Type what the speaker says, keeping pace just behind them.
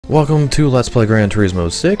Welcome to Let's Play Gran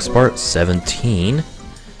Turismo 6, part 17,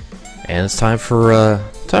 and it's time for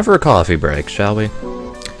a coffee break, shall we?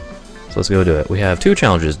 So let's go do it. We have two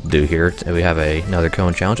challenges to do here. We have another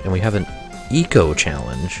cone challenge, and we have an eco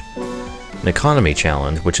challenge, an economy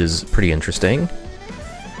challenge, which is pretty interesting.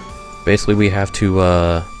 Basically, we have to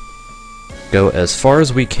go as far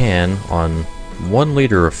as we can on 1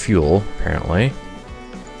 liter of fuel, apparently.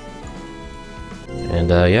 And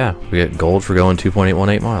yeah, we get gold for going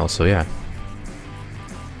 2.818 miles, so yeah.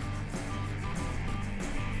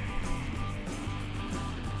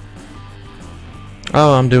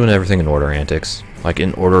 Oh, I'm doing everything in order, antics. Like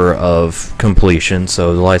in order of completion,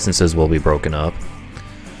 so the licenses will be broken up.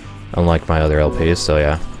 Unlike my other LPs, so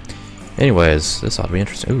yeah. Anyways, this ought to be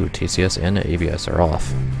interesting. Ooh, TCS and ABS are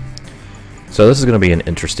off. So this is going to be an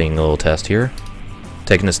interesting little test here.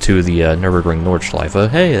 Taking us to the Nürburgring Nordschleife.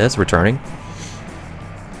 Hey, that's returning.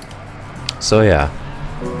 So yeah,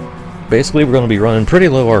 basically we're going to be running pretty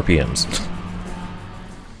low RPMs.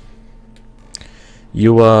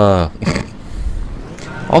 You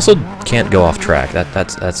also can't go off track.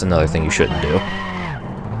 That's another thing you shouldn't do.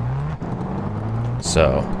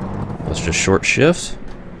 So let's just short shift.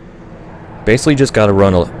 Basically, just got to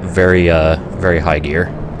run a very high gear.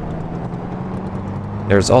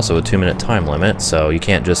 There's also a 2-minute time limit, so you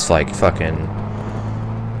can't just like fucking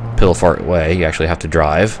pill fart away. You actually have to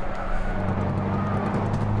drive.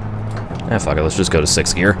 Ah, fuck it, let's just go to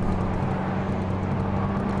 6th gear.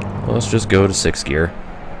 Let's just go to 6th gear.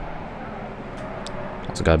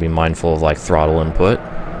 Also gotta be mindful of like throttle input.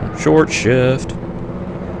 Short shift.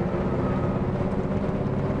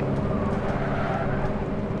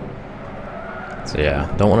 So yeah,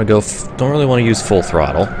 don't really want to use full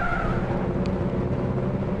throttle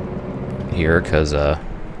here, because that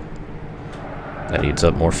eats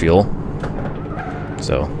up more fuel.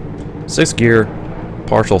 So 6th gear,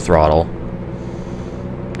 partial throttle,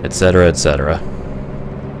 etc., etc.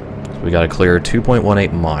 So we got to clear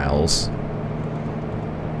 2.18 miles.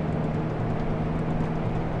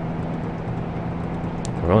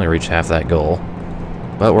 We've only reached half that goal,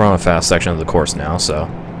 but we're on a fast section of the course now, so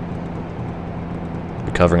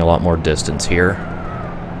we're covering a lot more distance here.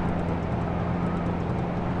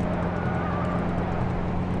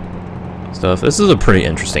 This is a pretty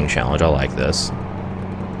interesting challenge. I like this.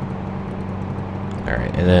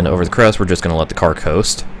 Alright, and then over the crest, we're just going to let the car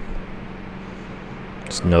coast.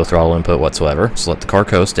 Just no throttle input whatsoever. Just let the car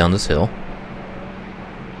coast down this hill.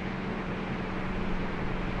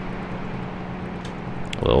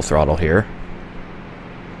 A little throttle here.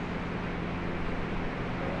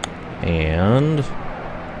 And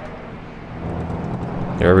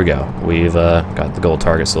there we go. We've got the goal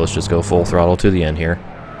target, so let's just go full throttle to the end here.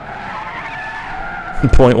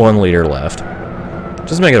 0.1 liter left.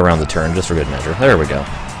 Just make it around the turn, just for good measure. There we go.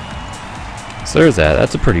 So there's that.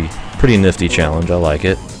 That's a pretty nifty challenge. I like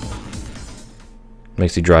it.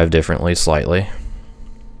 Makes you drive differently, slightly.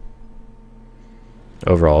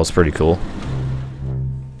 Overall, it's pretty cool.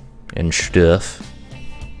 And stuff.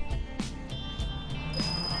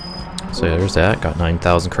 So yeah, there's that. Got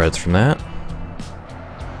 9,000 credits from that.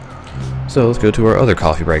 So let's go to our other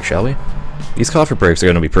coffee break, shall we? These coffee breaks are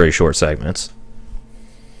going to be pretty short segments.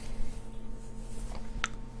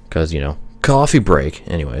 Because, you know, coffee break.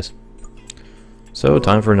 Anyways. So,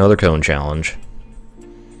 time for another cone challenge.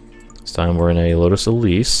 This time we're in a Lotus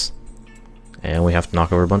Elise. And we have to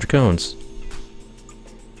knock over a bunch of cones.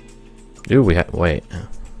 Ooh, wait.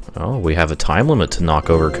 Oh, we have a time limit to knock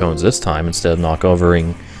over cones this time instead of knock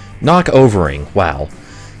overing. Wow.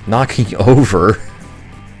 Knocking over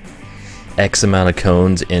X amount of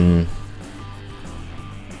cones in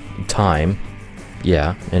time.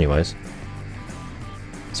 Yeah, anyways.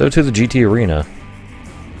 So to the GT Arena.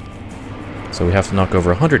 So we have to knock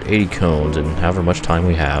over 180 cones in however much time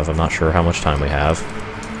we have. I'm not sure how much time we have.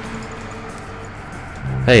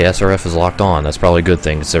 Hey, SRF is locked on. That's probably a good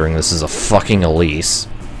thing considering this is a fucking Elise.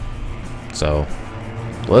 So,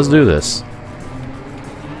 let's do this.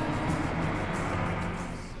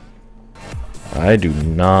 I do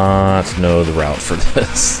not know the route for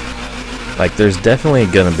this. Like, there's definitely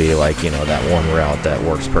gonna be, like, you know, that one route that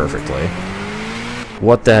works perfectly.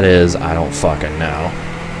 What that is, I don't fucking know.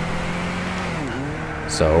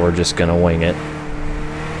 So we're just gonna wing it.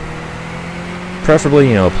 Preferably,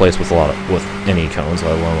 you know, a place with any cones,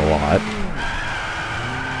 let alone a lot.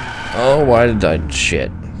 Oh, why did I shit?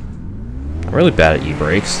 I'm really bad at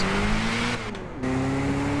e-brakes.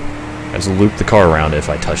 I just loop the car around if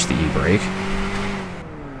I touch the e-brake.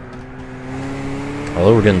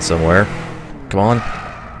 Although we're getting somewhere. Come on.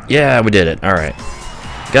 Yeah, we did it. Alright.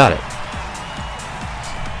 Got it.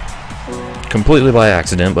 Completely by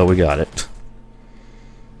accident, but we got it.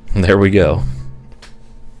 There we go.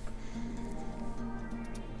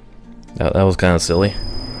 That was kind of silly.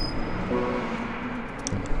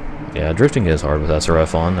 Yeah, drifting is hard with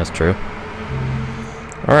SRF on, that's true.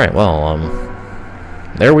 Alright, well,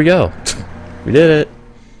 there we go. We did it.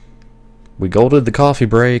 We golded the coffee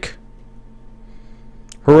break.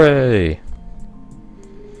 Hooray!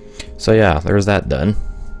 So yeah, there's that done.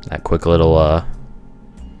 That quick little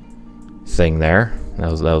thing there.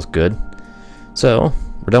 That was good. So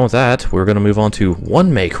we're done with that. We're gonna move on to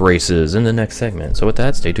one make races in the next segment. So with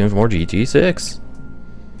that, stay tuned for more GT6.